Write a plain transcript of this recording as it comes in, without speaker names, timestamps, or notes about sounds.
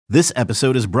This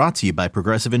episode is brought to you by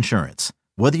Progressive Insurance.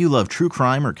 Whether you love true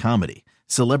crime or comedy,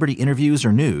 celebrity interviews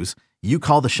or news, you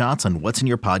call the shots on what's in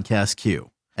your podcast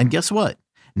queue. And guess what?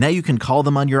 Now you can call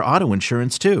them on your auto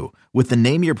insurance too with the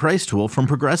Name Your Price tool from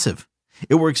Progressive.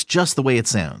 It works just the way it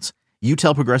sounds. You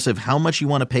tell Progressive how much you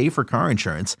want to pay for car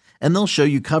insurance, and they'll show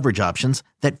you coverage options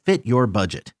that fit your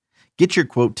budget. Get your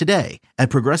quote today at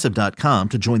Progressive.com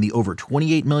to join the over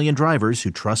 28 million drivers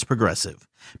who trust Progressive.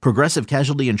 Progressive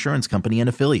Casualty Insurance Company and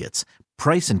Affiliates.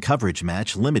 Price and coverage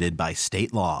match limited by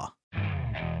state law.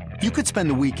 You could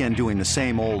spend the weekend doing the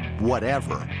same old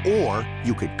whatever, or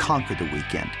you could conquer the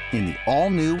weekend in the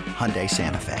all-new Hyundai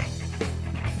Santa Fe.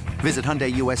 Visit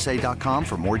HyundaiUSA.com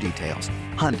for more details.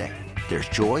 Hyundai, there's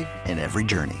joy in every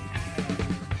journey.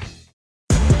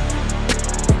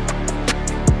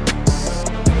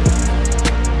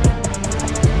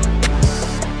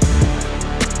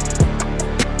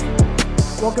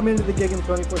 Welcome into the Gig 'Em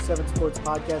 24/7 Sports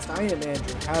Podcast. I am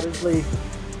Andrew Hattersley.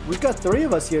 We've got three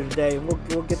of us here today, and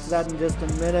we'll get to that in just a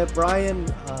minute. Brian,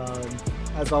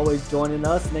 as always, joining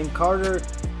us, and then Carter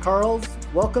Carls.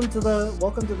 Welcome to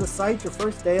the site. Your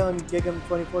first day on Gig 'Em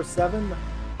 24/7.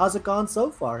 How's it gone so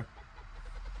far?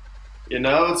 You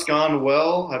know, it's gone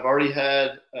well. I've already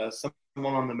had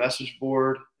someone on the message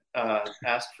board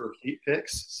ask for heat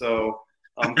picks, so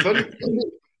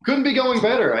couldn't be going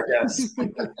better, I guess.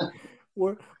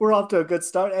 We're off to a good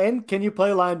start. And can you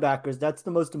play linebackers? That's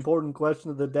the most important question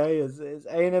of the day. Is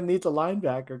A&M needs a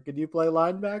linebacker? Can you play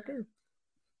linebacker?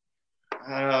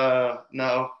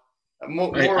 No. More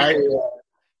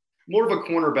of a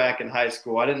cornerback in high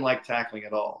school. I didn't like tackling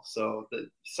at all. So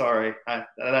sorry,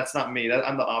 that's not me.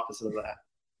 I'm the opposite of that.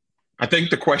 I think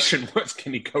the question was,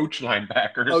 can he coach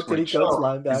linebackers? Oh, can he coach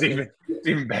linebackers? It's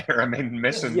even better. I mean,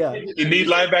 missing. Yeah. You need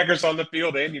linebackers on the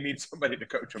field, and you need somebody to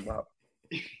coach them up.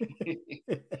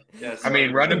 Yes. I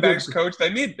mean, running backs coach. They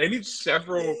need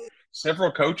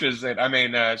several coaches.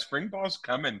 That spring ball's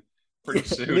coming pretty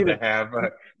soon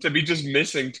to be just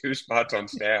missing two spots on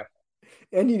staff.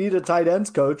 And you need a tight ends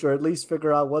coach, or at least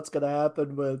figure out what's going to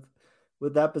happen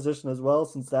with that position as well,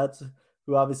 since that's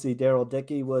who obviously Daryl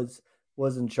Dickey was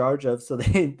in charge of. So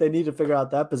they need to figure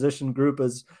out that position group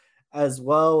as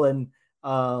well. And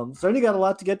certainly got a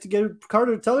lot to get.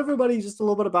 Carter, tell everybody just a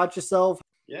little bit about yourself.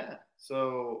 Yeah.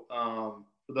 So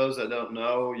for those that don't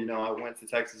know, I went to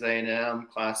Texas A&M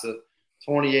class of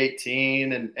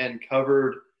 2018 and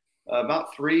covered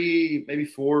about 3, maybe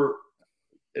 4.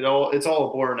 It's all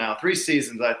a blur now. 3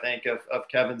 seasons, I think, of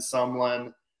Kevin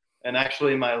Sumlin. And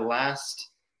actually my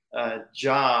last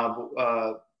job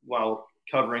while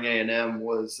covering A&M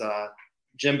was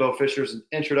Jimbo Fisher's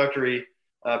introductory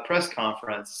press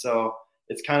conference. So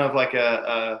it's kind of like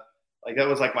that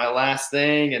was like my last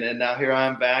thing, and now here I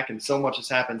am back, and so much has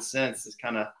happened since. It's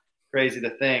kind of crazy to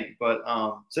think. But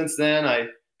since then, I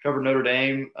covered Notre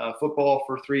Dame football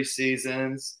for 3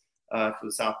 seasons for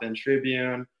the South Bend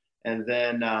Tribune, and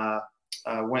then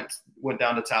went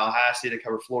down to Tallahassee to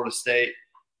cover Florida State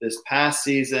this past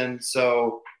season.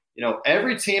 So,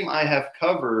 every team I have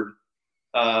covered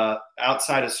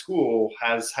outside of school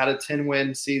has had a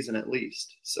 10-win season at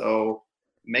least. So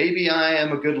maybe I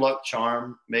am a good luck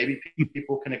charm. Maybe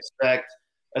people can expect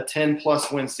a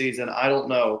 10-plus win season. I don't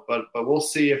know, but we'll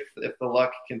see if the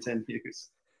luck continues.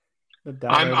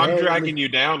 I'm dragging you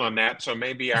down on that, so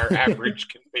maybe our average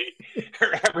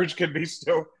can be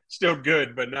still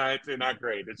good, but not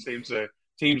great. It seems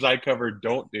teams I cover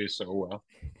don't do so well.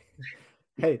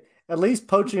 Hey, at least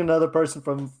poaching another person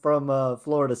from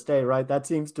Florida State, right? That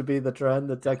seems to be the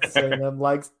trend that Texas A&M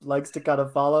likes to kind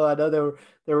of follow. I know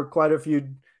there were quite a few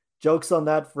jokes on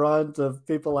that front of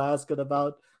people asking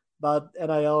about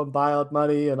NIL and buyout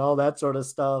money and all that sort of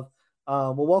stuff.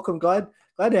 Well, welcome, glad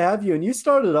to have you. And you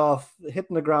started off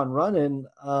hitting the ground running.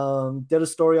 Did a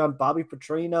story on Bobby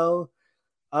Petrino.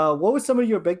 What were some of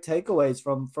your big takeaways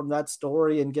from that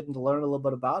story and getting to learn a little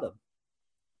bit about him?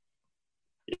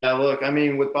 Yeah, look, I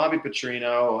mean, with Bobby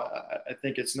Petrino, I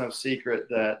think it's no secret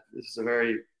that this is a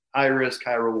very high-risk,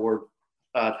 high-reward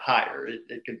hire.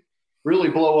 It could really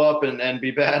blow up and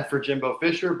be bad for Jimbo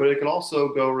Fisher, but it could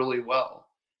also go really well.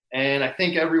 And I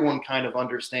think everyone kind of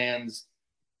understands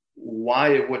why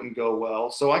it wouldn't go well.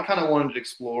 So I kind of wanted to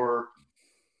explore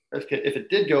if it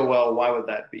did go well, why would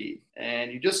that be?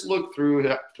 And you just look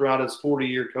throughout his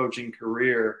 40-year coaching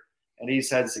career, and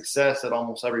he's had success at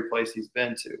almost every place he's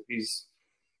been to. He's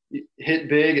hit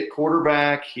big at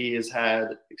quarterback. He has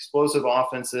had explosive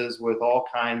offenses with all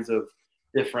kinds of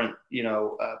different,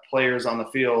 players on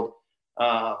the field.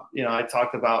 I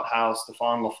talked about how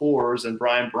Stephon LaFours and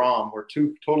Brian Braum were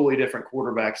 2 totally different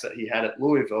quarterbacks that he had at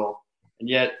Louisville, and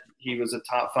yet he was a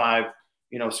top 5,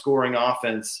 scoring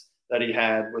offense that he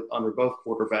had under both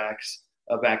quarterbacks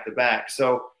back to back.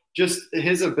 So just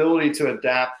his ability to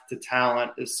adapt to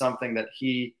talent is something that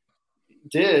he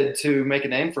did to make a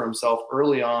name for himself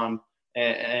early on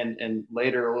and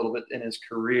later a little bit in his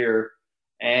career.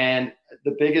 And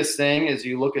the biggest thing is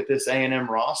you look at this A&M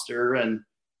roster, and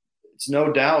it's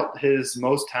no doubt his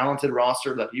most talented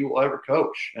roster that he will ever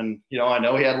coach. And, I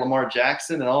know he had Lamar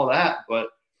Jackson and all that, but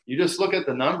you just look at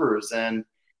the numbers and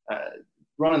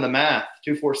running the math,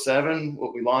 247,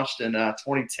 what we launched in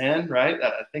 2010, right?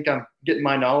 I think I'm getting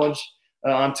my knowledge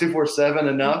on 247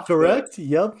 enough. Correct.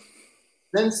 Yep.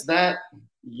 Since that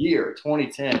year,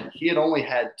 2010, he had only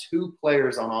had 2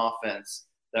 players on offense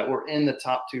that were in the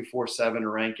top 247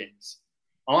 rankings.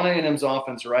 On A&M's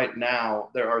offense right now,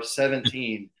 there are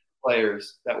 17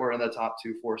 players that were in the top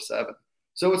 247.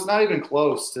 So it's not even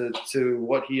close to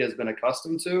what he has been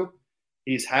accustomed to.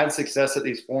 He's had success at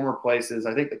these former places.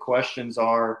 I think the questions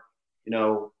are,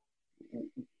 what's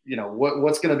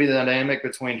going to be the dynamic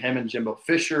between him and Jimbo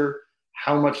Fisher?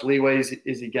 How much leeway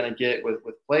is he going to get with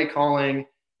play calling?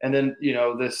 And then,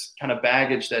 this kind of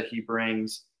baggage that he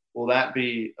brings, will that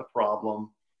be a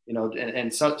problem?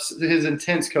 And so his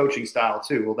intense coaching style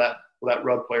too. Will that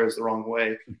rub players the wrong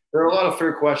way? There are a lot of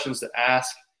fair questions to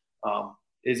ask.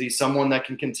 Is he someone that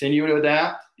can continue to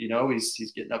adapt?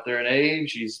 He's getting up there in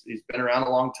age. He's been around a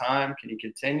long time. Can he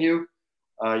continue?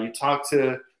 You talk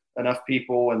to enough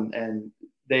people and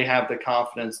they have the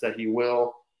confidence that he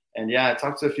will. And I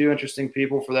talked to a few interesting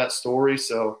people for that story.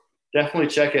 So definitely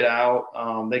check it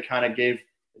out. They kind of gave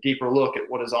a deeper look at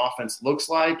what his offense looks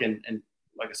like and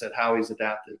like I said, how he's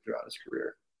adapted throughout his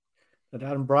career. And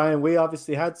Adam, Brian, we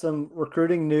obviously had some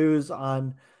recruiting news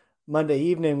on Monday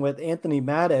evening with Anthony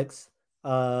Maddox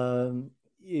joining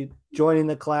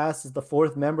the class as the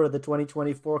 4th member of the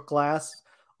 2024 class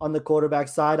on the quarterback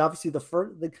side. Obviously,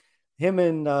 him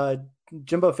and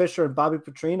Jimbo Fisher and Bobby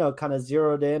Petrino kind of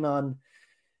zeroed in on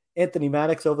Anthony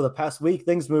Maddox over the past week.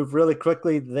 Things moved really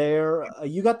quickly there.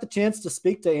 You got the chance to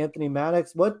speak to Anthony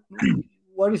Maddox. What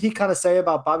did he kind of say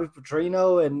about Bobby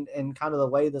Petrino and kind of the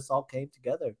way this all came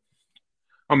together?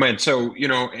 Oh, man. So,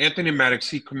 Anthony Maddox,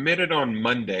 he committed on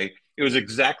Monday. It was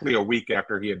exactly a week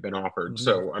after he had been offered. Mm-hmm.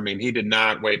 So, he did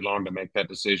not wait long to make that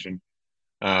decision.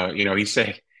 He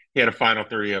said he had a final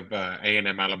 3 of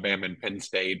A&M, Alabama, and Penn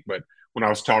State. But when I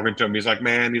was talking to him, he's like,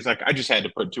 I just had to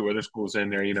put 2 other schools in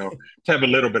there, to have a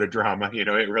little bit of drama. It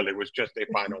really was just a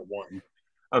final 1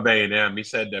 of A&M. He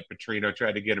said that Petrino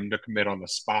tried to get him to commit on the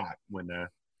spot when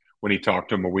he talked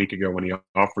to him a week ago when he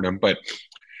offered him. But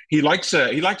he likes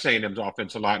A&M's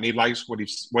offense a lot, and he likes what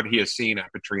he has seen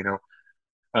at Petrino.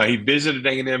 He visited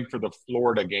A&M for the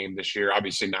Florida game this year.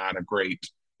 Obviously, not a great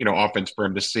offense for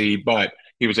him to see, but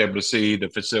he was able to see the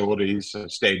facilities,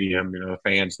 stadium, the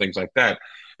fans, things like that.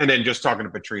 And then just talking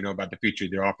to Petrino about the future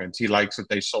of the offense, he likes that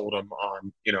they sold him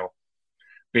on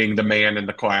being the man in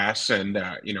the class and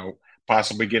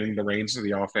possibly getting the reins of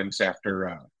the offense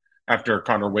after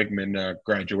Connor Wigman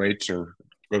graduates or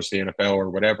goes to the NFL or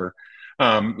whatever.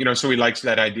 So he likes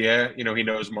that idea. He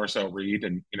knows Marcel Reed,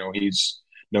 and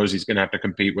knows he's going to have to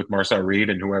compete with Marcel Reed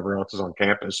and whoever else is on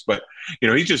campus. But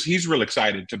he's real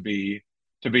excited to be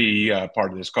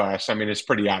part of this class. It's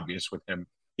pretty obvious with him,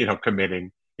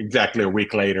 committing exactly a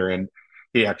week later, and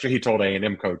he told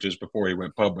A&M coaches before he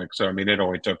went public. So it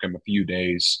only took him a few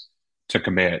days to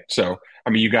commit. So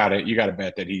you got to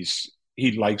bet that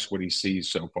he likes what he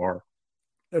sees so far.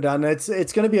 And it's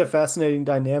going to be a fascinating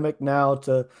dynamic now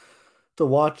to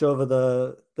watch over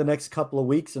the next couple of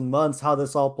weeks and months how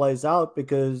this all plays out,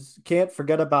 because can't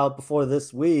forget about before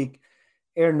this week,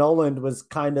 Aaron Noland was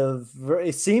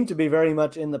it seemed to be very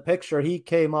much in the picture. He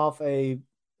came off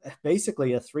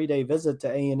basically a 3-day visit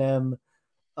to A&M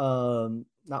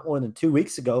not more than 2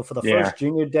 weeks ago for the first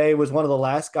junior day, was one of the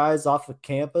last guys off of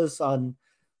campus on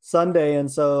Sunday. And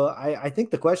so I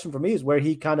think the question for me is where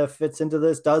he kind of fits into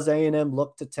this. Does A&M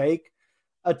look to take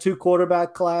a 2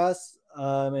 quarterback class?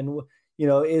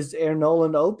 Is Aaron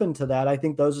Noland open to that? I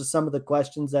think those are some of the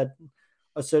questions that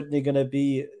are certainly going to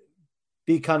be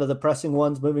kind of the pressing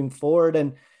ones moving forward.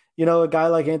 And, a guy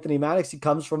like Anthony Maddox, he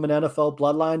comes from an NFL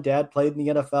bloodline. Dad played in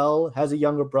the NFL, has a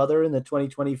younger brother in the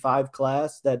 2025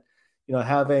 class that,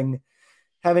 having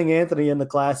Anthony in the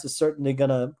class is certainly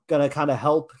gonna kind of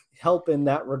help in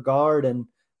that regard, and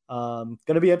going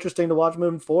to be interesting to watch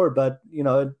moving forward. But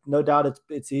no doubt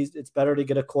it's easy, it's better to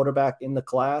get a quarterback in the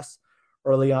class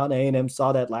early on. A&M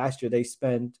saw that last year. They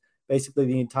spent basically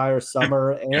the entire summer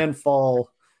and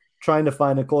fall trying to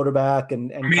find a quarterback,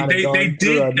 and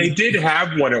they did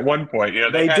have one at one point.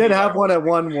 They did have one at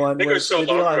one. I think it was so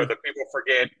long ago that people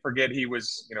forget he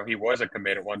was he was a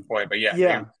commit at one point. But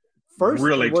first.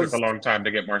 Really took a long time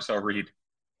to get Marcel Reed.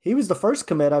 He was the first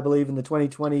commit, I believe, in the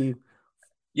 2020.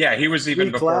 Yeah, he was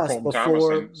even before Colton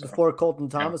Thomason. Before Colton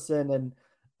Thomason, and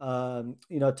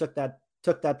took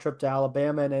that trip to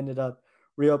Alabama and ended up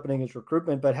reopening his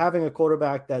recruitment. But having a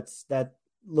quarterback that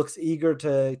looks eager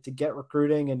to get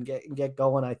recruiting and get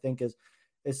going, I think is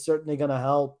certainly going to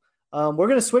help. We're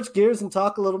going to switch gears and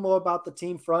talk a little more about the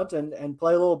team front and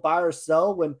play a little buy or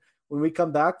sell when we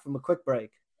come back from a quick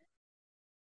break.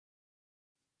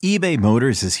 eBay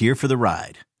Motors is here for the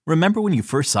ride. Remember when you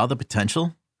first saw the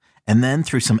potential? And then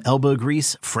through some elbow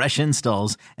grease, fresh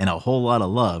installs, and a whole lot of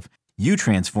love, you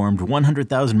transformed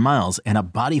 100,000 miles and a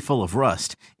body full of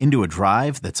rust into a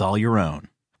drive that's all your own.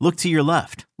 Look to your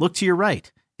left. Look to your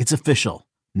right. It's official.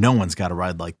 No one's got a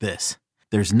ride like this.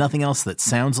 There's nothing else that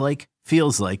sounds like,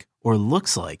 feels like, or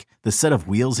looks like the set of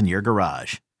wheels in your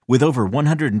garage. With over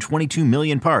 122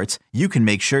 million parts, you can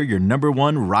make sure your number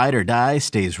one ride or die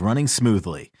stays running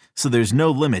smoothly. So there's no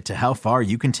limit to how far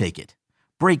you can take it.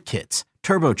 Brake kits,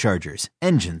 turbochargers,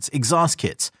 engines, exhaust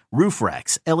kits, roof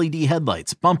racks, LED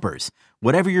headlights, bumpers,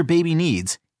 whatever your baby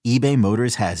needs, eBay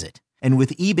Motors has it. And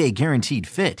with eBay Guaranteed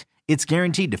Fit, it's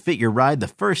guaranteed to fit your ride the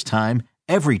first time,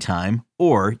 every time,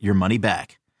 or your money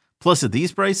back. Plus at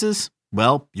these prices,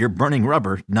 well, you're burning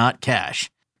rubber, not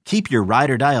cash. Keep your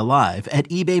ride or die alive at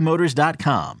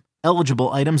ebaymotors.com. Eligible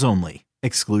items only.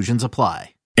 Exclusions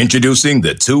apply. Introducing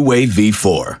the two-way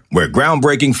V4, where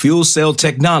groundbreaking fuel cell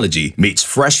technology meets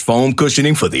fresh foam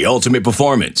cushioning for the ultimate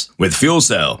performance. With fuel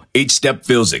cell, each step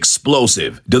feels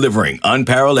explosive, delivering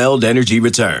unparalleled energy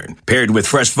return. Paired with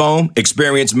fresh foam,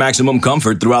 experience maximum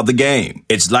comfort throughout the game.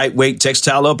 Its lightweight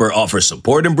textile upper offers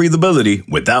support and breathability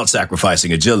without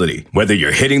sacrificing agility. Whether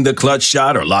you're hitting the clutch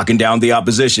shot or locking down the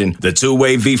opposition, the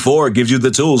two-way V4 gives you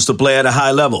the tools to play at a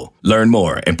high level. Learn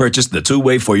more and purchase the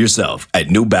two-way for yourself at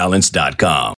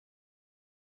newbalance.com.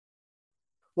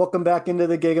 Welcome back into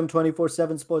the Gig'em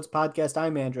 24/7 Sports Podcast.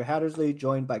 I'm Andrew Hattersley,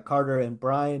 joined by Carter and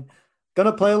Brian.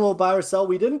 Gonna play a little buy or sell.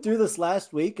 We didn't do this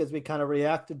last week as we kind of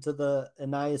reacted to the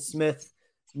Ainias Smith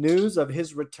news of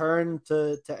his return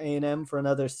to A&M for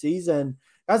another season.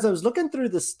 As I was looking through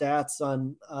the stats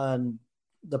on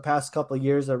the past couple of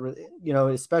years,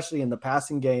 especially in the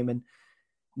passing game, and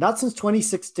not since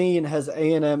 2016 has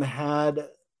A&M had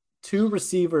two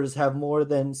receivers have more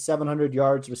than 700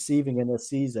 yards receiving in a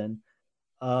season.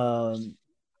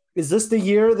 Is this the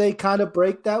year they kind of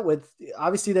break that? With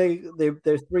obviously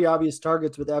there's three obvious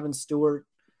targets with Evan Stewart,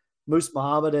 Moose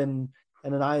Muhammad, and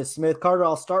Ainias Smith. Carter,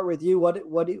 I'll start with you.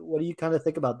 What do you kind of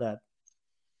think about that?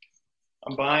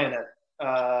 I'm buying it.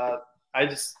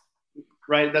 That's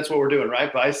what we're doing,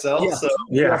 right? Buy, sell. Yes. So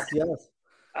yes.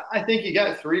 I think you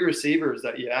got three receivers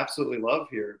that you absolutely love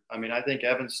here. I mean, I think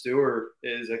Evan Stewart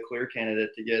is a clear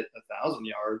candidate to get 1,000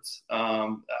 yards. I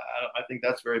think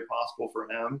that's very possible for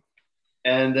him.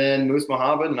 And then Moose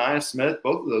Muhammad and Ainias Smith,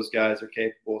 both of those guys are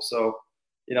capable. So,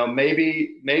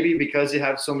 maybe because you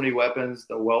have so many weapons,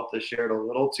 the wealth is shared a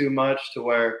little too much to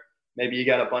where maybe you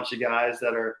got a bunch of guys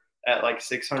that are at like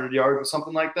 600 yards or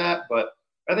something like that. But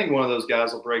I think one of those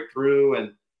guys will break through,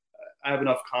 and I have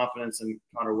enough confidence in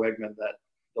Connor Wegman that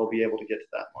they'll be able to get to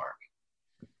that mark.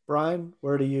 Brian,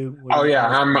 where do you?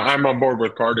 I'm on board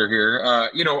with Carter here.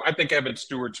 I think Evan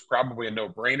Stewart's probably a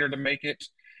no-brainer to make it.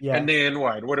 Yeah. And then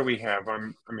what do we have?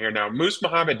 I'm here now. Moose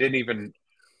Muhammad didn't even,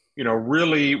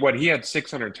 really he had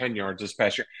 610 yards this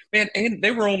past year. Man, and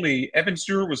they were Evan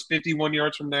Stewart was 51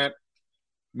 yards from that.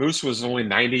 Moose was only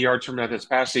 90 yards from that this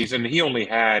past season. He only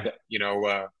had, he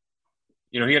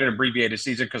had an abbreviated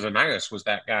season because Ainias was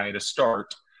that guy to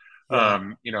start. Yeah.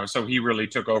 So he really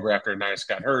took over after Ainias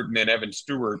got hurt, and then Evan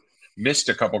Stewart missed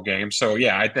a couple games. So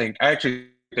yeah, I actually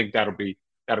think that'll be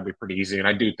pretty easy, and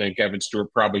I do think Evan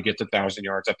Stewart probably gets 1,000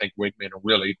 yards. I think Wigman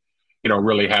will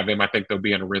really have him. I think they'll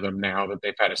be in a rhythm now that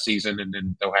they've had a season, and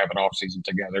then they'll have an off season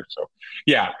together. So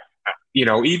yeah,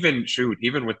 even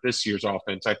with this year's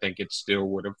offense, I think it still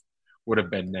would have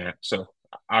been that. So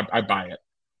I buy it.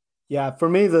 Yeah, for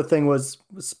me, the thing was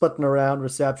splitting around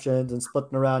receptions and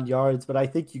splitting around yards, but I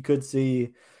think you could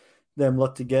see them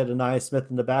look to get Ainias Smith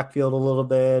in the backfield a little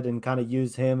bit and kind of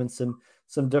use him in some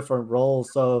different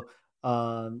roles. So,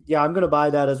 I'm going to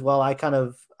buy that as well. I kind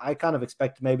of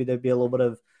expect maybe there'd be a little bit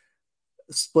of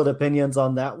split opinions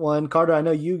on that one. Carter, I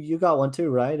know you got one too,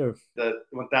 right? Or the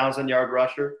 1,000-yard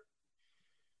rusher,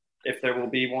 if there will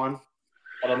be one.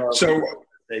 I don't know.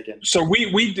 So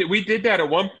we did that at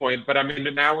one point, but I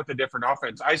mean now with a different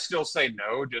offense, I still say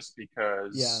no, just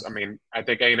because. Yeah. I mean, I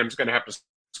think A&M's going to have to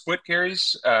split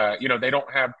carries. They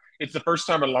don't have. It's the first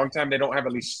time in a long time they don't have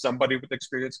at least somebody with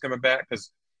experience coming back,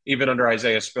 because even under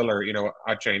Isaiah Spiller,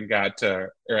 Achane got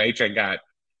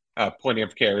plenty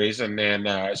of carries, and then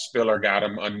Spiller got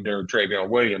him under Travion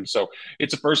Williams. So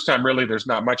it's the first time really there's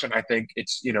not much, and I think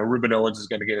it's, Ruben Owens is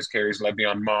going to get his carries,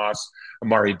 Le'Veon Moss,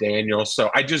 Amari Daniels. So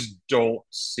I just don't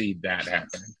see that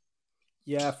happening.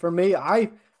 Yeah, for me,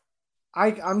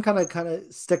 I'm kind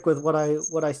of stick with what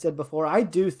I said before. I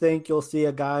do think you'll see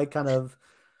a guy kind of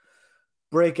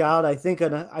break out. I think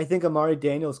Amari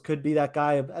Daniels could be that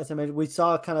guy. As I mentioned, we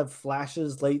saw kind of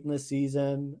flashes late in the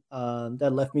season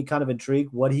that left me kind of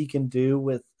intrigued what he can do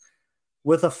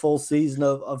with a full season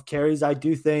of carries. I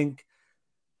do think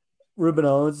Ruben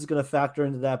Owens is going to factor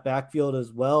into that backfield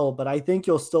as well, but I think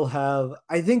you'll still have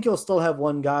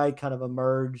one guy kind of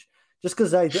emerge, just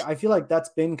because I feel like that's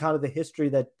been kind of the history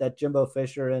that Jimbo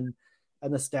Fisher and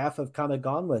the staff have kind of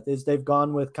gone with, is they've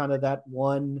gone with kind of that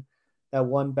one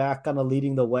back kind of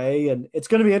leading the way. And it's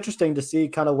going to be interesting to see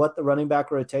kind of what the running back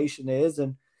rotation is.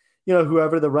 And,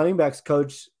 whoever the running backs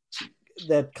coach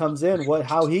that comes in,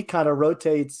 how he kind of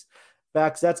rotates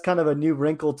backs. That's kind of a new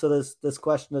wrinkle to this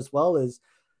question as well. Is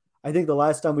I think the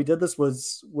last time we did this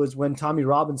was when Tommy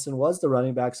Robinson was the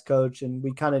running backs coach, and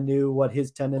we kind of knew what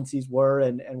his tendencies were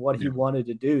and what he wanted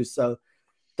to do. So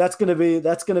that's going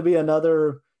to be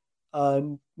another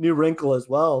new wrinkle as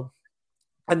well.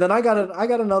 And then I got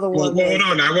another one. Well, hold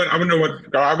on. I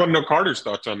want to know Carter's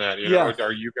thoughts on that.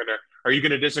 Are you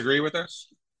gonna disagree with us?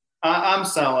 I'm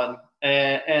selling,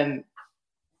 and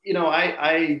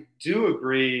I do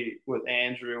agree with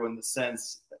Andrew in the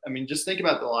sense. I mean, just think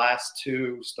about the last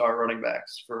two star running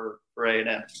backs for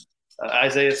A&M,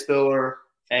 Isaiah Spiller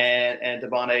and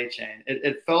Devon Achane.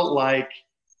 It felt like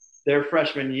their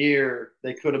freshman year,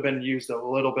 they could have been used a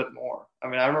little bit more. I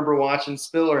mean, I remember watching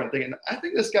Spiller and thinking, I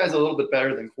think this guy's a little bit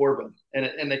better than Corbin.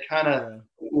 And they kind of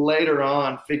later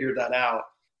on figured that out.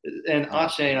 And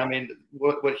Achane, I mean,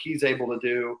 what he's able to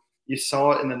do, you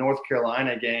saw it in the North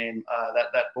Carolina game,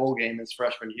 that bowl game his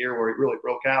freshman year where he really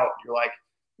broke out. You're like,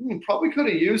 probably could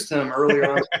have used him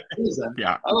earlier on in the season.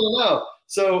 Yeah. I don't know.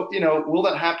 So, will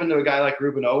that happen to a guy like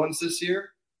Ruben Owens this year?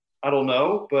 I don't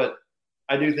know, but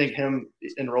I do think him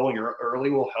enrolling early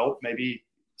will help maybe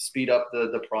speed up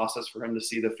the process for him to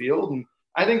see the field. And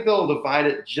I think they'll divide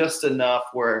it just enough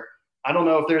where I don't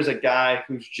know if there's a guy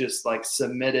who's just like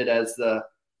submitted as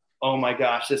oh my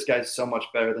gosh, this guy's so much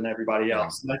better than everybody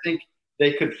else. And I think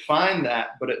they could find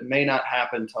that, but it may not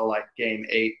happen till like game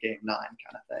 8, game 9 kind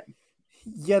of thing.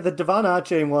 Yeah, the Devon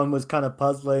Achane one was kind of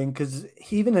puzzling because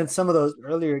even in some of those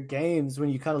earlier games, when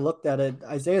you kind of looked at it,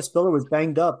 Isaiah Spiller was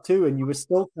banged up too, and you were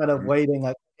still kind of waiting,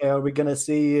 like, okay, are we going to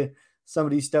see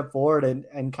somebody step forward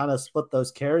and kind of split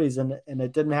those carries? And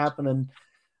it didn't happen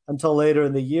until later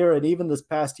in the year. And even this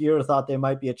past year, I thought there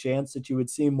might be a chance that you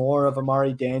would see more of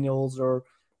Amari Daniels or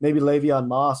maybe Le'Veon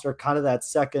Moss or kind of that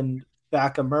second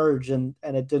back emerge, and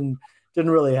it didn't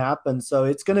really happen. So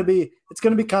it's going to be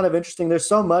kind of interesting. There's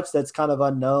so much that's kind of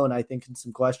unknown, I think, and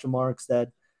some question marks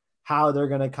that how they're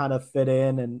going to kind of fit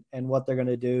in and what they're going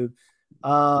to do.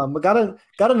 We got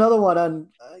another one on,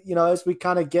 as we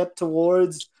kind of get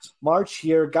towards March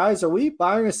here, guys, are we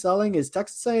buying or selling? Is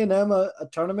Texas A&M a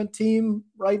tournament team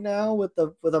right now with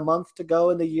a month to go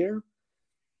in the year?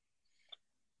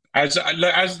 As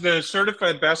the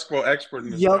certified basketball expert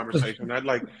in this conversation, I'd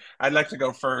like to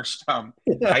go first. I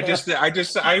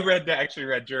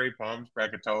read Jerry Palm's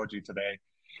bracketology today,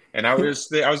 and I was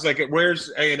like,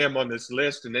 where's A&M on this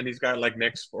list? And then he's got like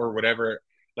next or whatever,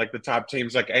 like the top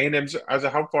teams, like A&M's. I was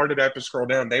like, how far did I have to scroll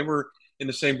down? They were in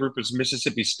the same group as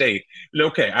Mississippi State. And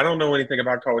okay, I don't know anything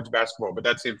about college basketball, but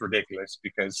that seems ridiculous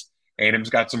because A&M's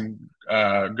got some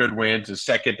good wins, is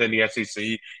second in the SEC.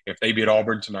 If they beat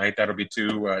Auburn tonight, that'll be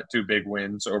two big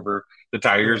wins over the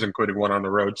Tigers, including one on the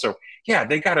road. So, yeah,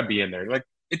 they got to be in there. Like,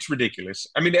 it's ridiculous.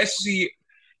 I mean, the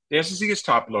SEC is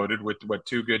top-loaded with,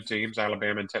 two good teams,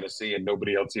 Alabama and Tennessee, and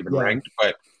nobody else even ranked.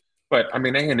 But I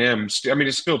mean, A&M,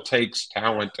 it still takes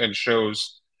talent and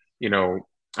shows,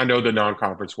 I know the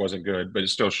non-conference wasn't good, but it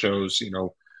still shows,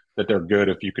 that they're good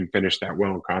if you can finish that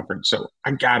well in conference. So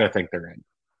I got to think they're in.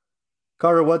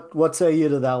 Carter, what say you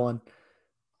to that one?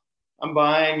 I'm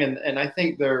buying, and I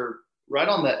think they're right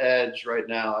on the edge right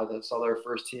now. I saw their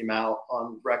first team out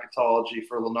on bracketology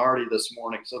for Lenardi this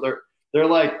morning. So they're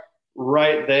like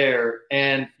right there.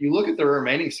 And you look at their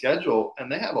remaining schedule,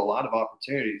 and they have a lot of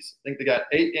opportunities. I think they got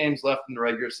 8 games left in the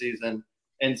regular season,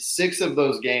 and 6 of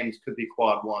those games could be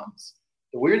quad ones.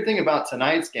 The weird thing about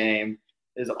tonight's game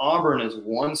is Auburn is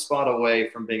 1 spot away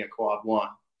from being a quad one.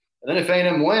 And then if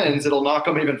A&M wins, it'll knock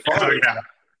them even farther,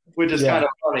 which is kind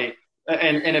of funny.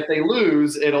 And if they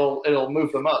lose, it'll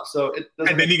move them up. So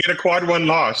and then you get a quad one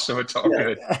loss, so it's all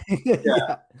good.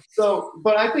 Yeah. So,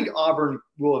 but I think Auburn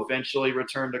will eventually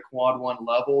return to quad one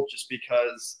level, just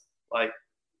because like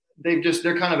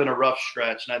they're kind of in a rough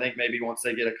stretch. And I think maybe once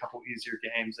they get a couple easier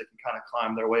games, they can kind of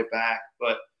climb their way back.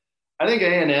 But I think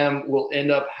A&M will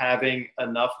end up having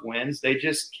enough wins. They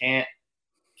just can't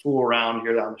fool around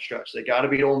here down the stretch. They got to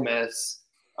beat Ole Miss.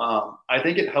 I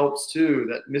think it helps too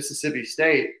that Mississippi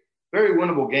State, very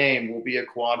winnable game, will be a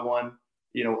quad one,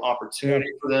 opportunity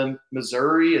for them.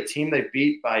 Missouri, a team they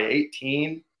beat by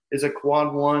 18, is a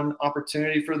quad one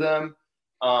opportunity for them.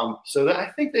 So that I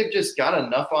think they've just got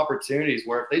enough opportunities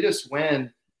where if they just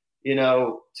win,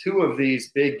 2 of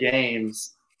these big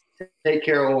games, take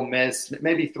care of Ole Miss,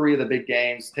 maybe 3 of the big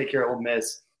games, take care of Ole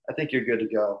Miss, I think you're good to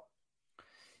go.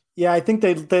 Yeah, I think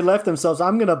they left themselves.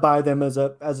 I'm going to buy them as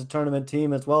a tournament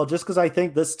team as well, just because I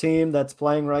think this team that's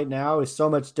playing right now is so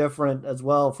much different as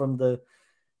well from the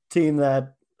team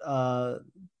that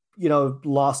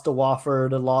lost to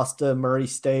Wofford and lost to Murray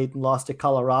State and lost to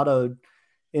Colorado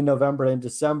in November and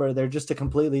December. They're just a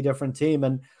completely different team,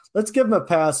 and let's give them a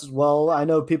pass as well. I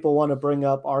know people want to bring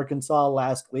up Arkansas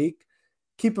last week.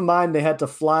 Keep in mind they had to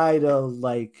fly to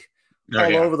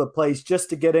all over the place just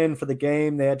to get in for the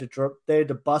game. They had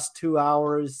to bus 2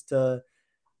 hours to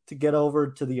get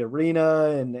over to the arena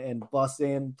and bus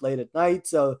in late at night.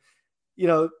 So,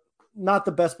 not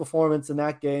the best performance in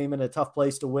that game and a tough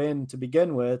place to win to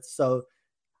begin with. So,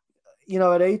 at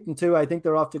 8-2, I think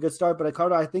they're off to a good start. But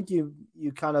Carter, I think you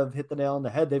kind of hit the nail on the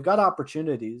head. They've got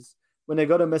opportunities. When they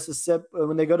go to Mississippi,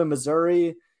 when they go to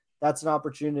Missouri, that's an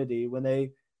opportunity. When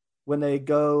they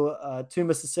go to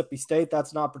Mississippi State,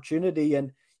 that's an opportunity.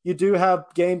 And you do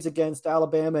have games against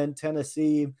Alabama and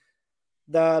Tennessee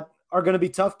that are going to be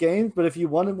tough games. But if you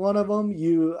won one of them,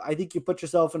 I think you put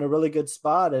yourself in a really good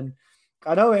spot. And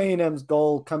I know A&M's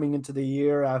goal coming into the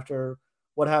year after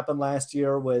what happened last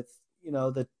year with,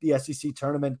 the SEC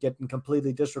tournament getting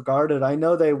completely disregarded. I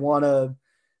know they want to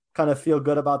kind of feel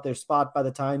good about their spot by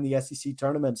the time the SEC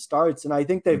tournament starts. And I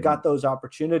think they've got those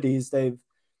opportunities. They've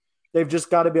just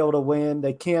got to be able to win.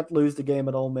 They can't lose the game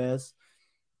at Ole Miss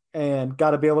and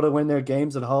got to be able to win their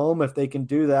games at home. If they can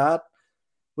do that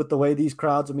with the way these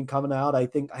crowds have been coming out, I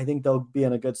think they'll be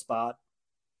in a good spot.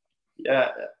 Yeah.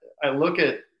 I look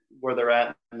at where they're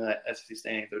at in the SEC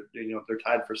standings. They're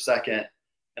tied for second.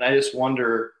 And I just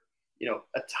wonder,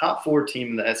 a top 4 team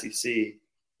in the SEC,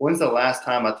 when's the last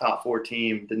time a top 4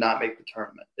 team did not make the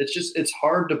tournament? It's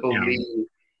hard to believe,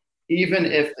 even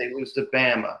if they lose to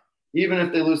Bama, even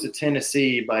if they lose to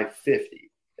Tennessee by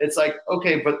 50. It's like,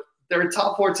 okay, but they're a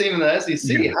top 4 team in the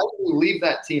SEC. Yeah. How do you leave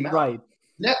that team out? Right.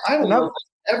 I don't know if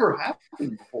that's ever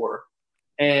happened before.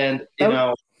 And,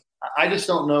 I just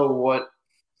don't know what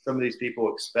some of these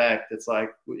people expect. It's like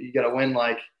you got to win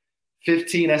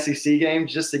 15 SEC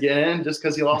games just to get in, just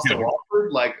because you lost to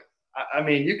Wofford. I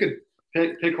mean, you could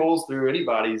pick holes through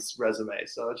anybody's resume.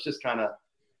 So it's just kind of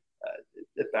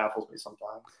it baffles me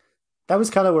sometimes. That was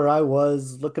kind of where I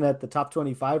was looking at the top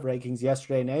 25 rankings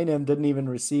yesterday, and A&M didn't even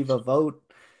receive a vote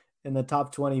in the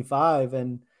top 25.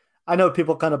 And I know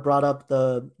people kind of brought up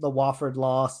the Wofford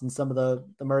loss and some of the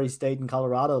Murray State and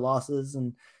Colorado losses.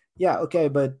 And yeah, okay,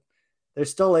 but they're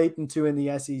still 8-2 in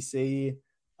the SEC.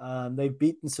 They've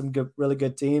beaten some really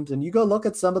good teams. And you go look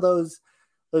at some of those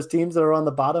teams that are on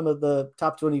the bottom of the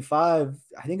top 25.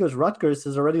 I think it was Rutgers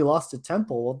has already lost to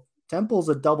Temple. Temple's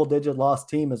a double-digit loss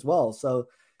team as well. So,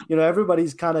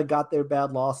 everybody's kind of got their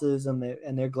bad losses and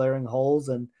their glaring holes.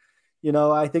 And,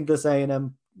 I think this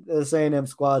A&M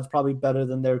squad is probably better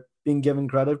than they're being given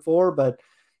credit for, but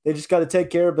they just got to take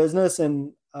care of business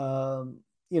and,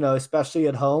 especially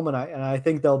at home. And I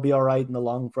think they'll be all right in the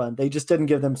long run. They just didn't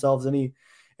give themselves any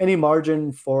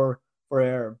margin for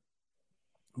error.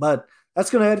 But that's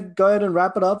going to go ahead and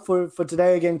wrap it up for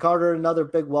today. Again, Carter, another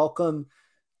big welcome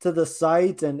to the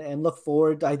site and look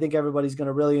forward. I think everybody's going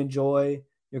to really enjoy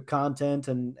your content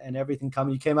and everything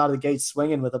coming. You came out of the gate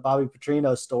swinging with a Bobby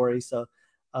Petrino story. So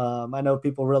I know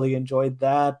people really enjoyed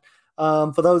that.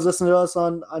 For those listening to us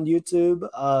on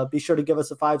YouTube, be sure to give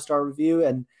us a 5-star review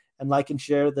and like and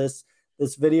share this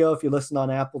video. If you listen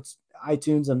on Apple,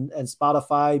 iTunes and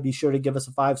Spotify, be sure to give us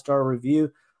a 5-star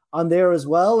review on there as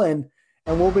well. And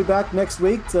we'll be back next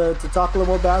week to talk a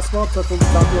little more basketball, talk a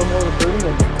little more recruiting,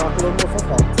 and talk a little more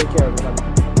football. Take care, everybody.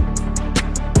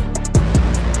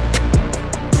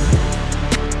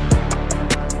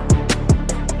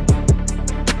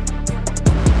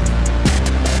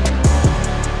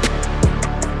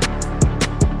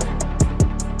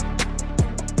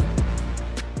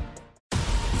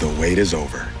 The wait is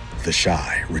over. The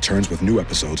Chi returns with new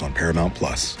episodes on Paramount+.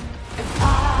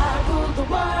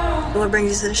 What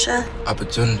brings you to the Chi?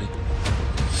 Opportunity.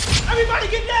 Everybody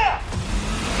get down!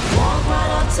 Walk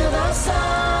right up to the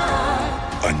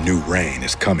side. A new reign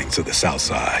is coming to the South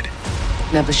Side.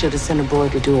 Never should have sent a boy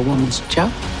to do a woman's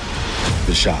job.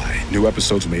 The Chi. New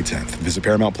episodes May 10th. Visit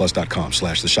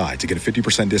ParamountPlus.com/The Chi to get a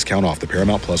 50% discount off the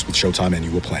Paramount Plus with Showtime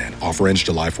annual plan. Offer ends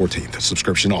July 14th.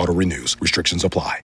 Subscription auto-renews. Restrictions apply.